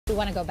We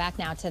want to go back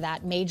now to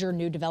that major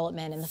new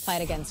development in the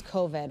fight against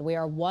COVID. We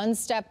are one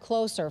step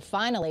closer,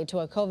 finally, to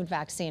a COVID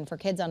vaccine for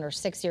kids under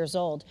 6 years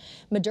old.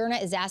 Moderna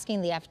is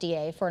asking the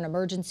FDA for an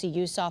emergency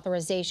use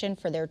authorization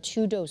for their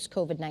 2-dose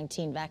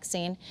COVID-19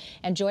 vaccine.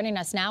 And joining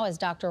us now is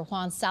Dr.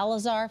 Juan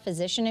Salazar,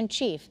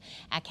 physician-in-chief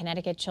at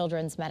Connecticut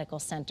Children's Medical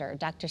Center.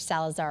 Dr.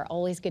 Salazar,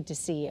 always good to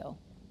see you.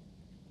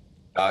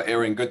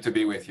 Erin, good to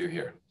be with you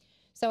here.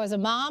 So as a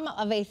mom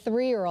of a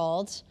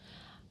 3-year-old,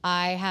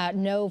 I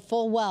know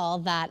full well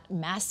that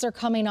masks are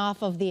coming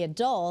off of the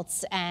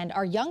adults, and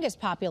our youngest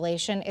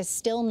population is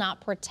still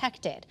not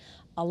protected.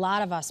 A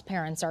lot of us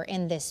parents are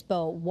in this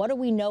boat. What do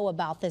we know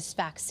about this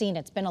vaccine?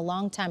 It's been a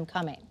long time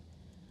coming.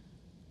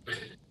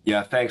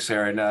 Yeah, thanks,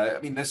 Erin. I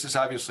mean, this is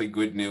obviously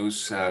good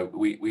news.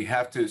 We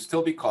have to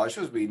still be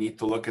cautious. We need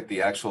to look at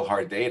the actual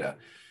hard data.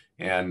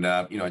 And,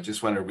 I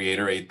just want to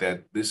reiterate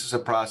that this is a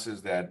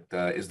process that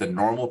is the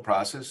normal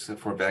process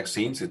for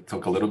vaccines. It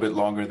took a little bit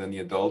longer than the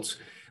adults.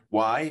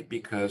 Why?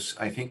 Because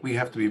I think we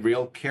have to be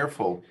real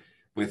careful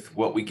with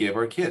what we give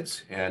our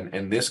kids. And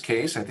in this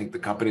case, I think the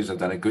companies have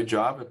done a good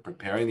job of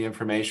preparing the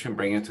information,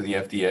 bringing it to the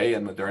FDA.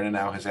 And Moderna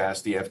now has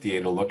asked the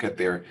FDA to look at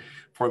their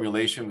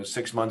formulation with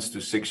 6 months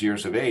to 6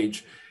 years of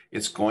age.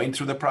 It's going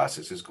through the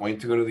process. It's going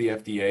to go to the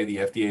FDA. The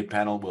FDA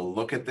panel will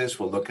look at this,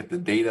 will look at the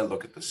data,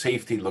 look at the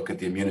safety, look at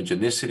the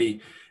immunogenicity,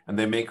 and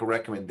then make a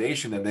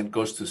recommendation, and then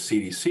goes to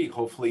CDC.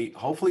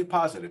 Hopefully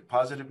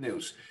positive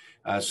news.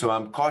 So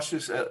I'm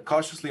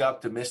cautiously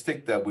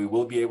optimistic that we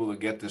will be able to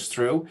get this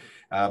through,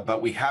 but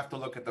we have to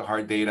look at the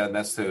hard data, and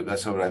that's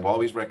what I've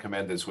always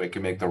recommended, so we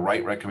can make the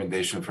right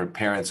recommendation for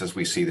parents as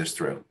we see this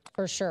through.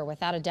 For sure,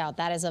 without a doubt,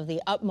 that is of the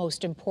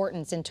utmost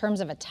importance. In terms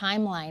of a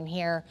timeline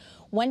here,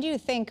 when do you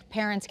think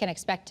parents can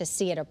expect to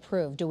see it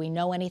approved? Do we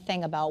know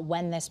anything about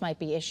when this might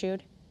be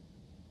issued?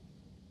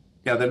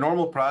 Yeah, the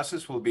normal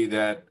process will be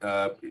that,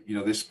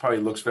 this probably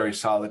looks very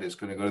solid. It's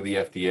going to go to the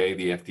FDA.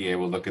 The FDA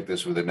will look at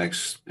this for the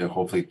next,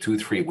 hopefully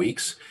 2-3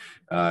 weeks.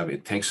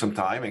 It takes some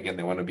time. Again,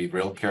 they want to be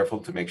real careful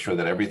to make sure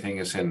that everything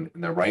is in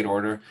the right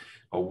order.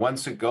 But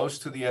once it goes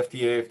to the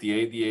FDA, if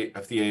the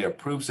FDA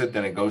approves it,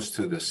 then it goes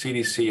to the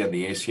CDC and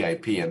the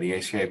ACIP. And the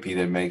ACIP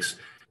then makes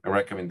a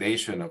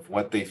recommendation of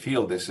what they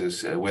feel this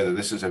is, whether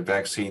this is a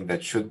vaccine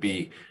that should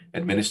be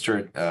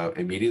administered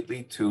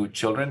immediately to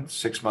children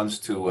 6 months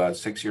to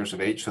 6 years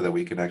of age, so that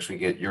we can actually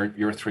get your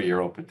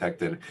 3-year-old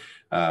protected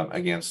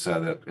against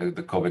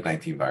the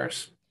COVID-19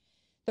 virus.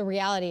 The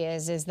reality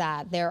is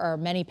that there are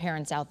many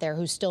parents out there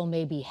who still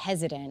may be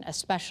hesitant,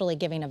 especially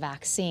giving a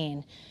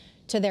vaccine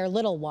to their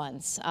little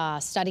ones.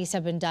 Studies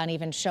have been done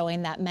even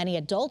showing that many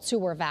adults who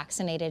were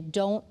vaccinated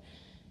don't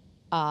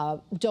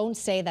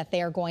say that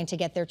they are going to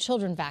get their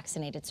children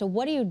vaccinated. So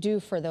what do you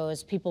do for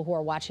those people who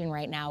are watching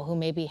right now who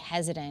may be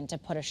hesitant to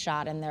put a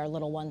shot in their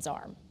little one's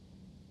arm?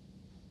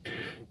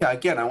 Yeah,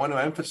 again, I want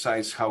to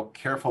emphasize how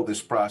careful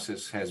this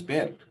process has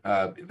been.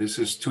 This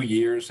is 2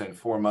 years and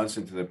 4 months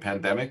into the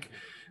pandemic.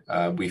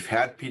 We've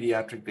had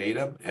pediatric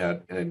data,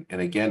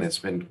 and again, it's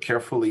been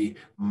carefully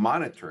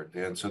monitored.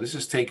 And so this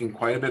is taking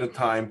quite a bit of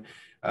time.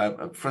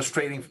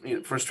 Frustrating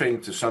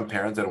to some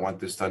parents that want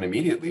this done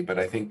immediately. But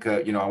I think,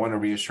 I want to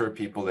reassure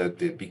people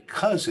that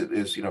because it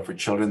is, for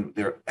children,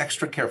 they're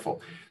extra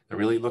careful. They're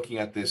really looking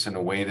at this in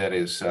a way that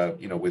is,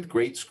 with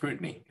great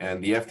scrutiny.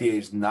 And the FDA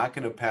is not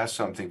going to pass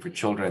something for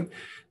children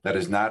that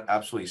is not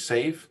absolutely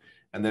safe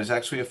and that is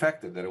actually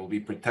effective, that it will be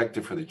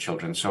protective for the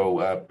children.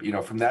 So,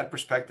 from that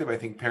perspective, I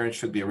think parents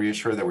should be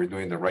reassured that we're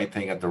doing the right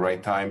thing at the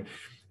right time.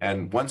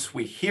 And once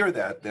we hear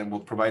that, then we'll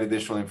provide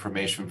additional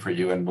information for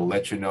you, and we'll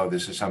let you know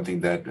this is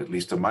something that, at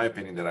least in my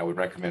opinion, that I would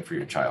recommend for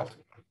your child.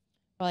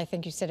 Well, I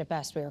think you said it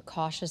best. We are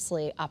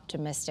cautiously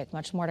optimistic.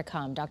 Much more to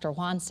come. Dr.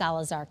 Juan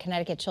Salazar,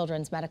 Connecticut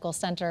Children's Medical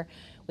Center.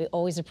 We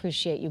always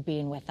appreciate you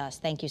being with us.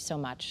 Thank you so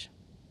much.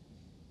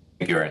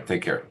 Thank you, Erin.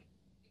 Take care.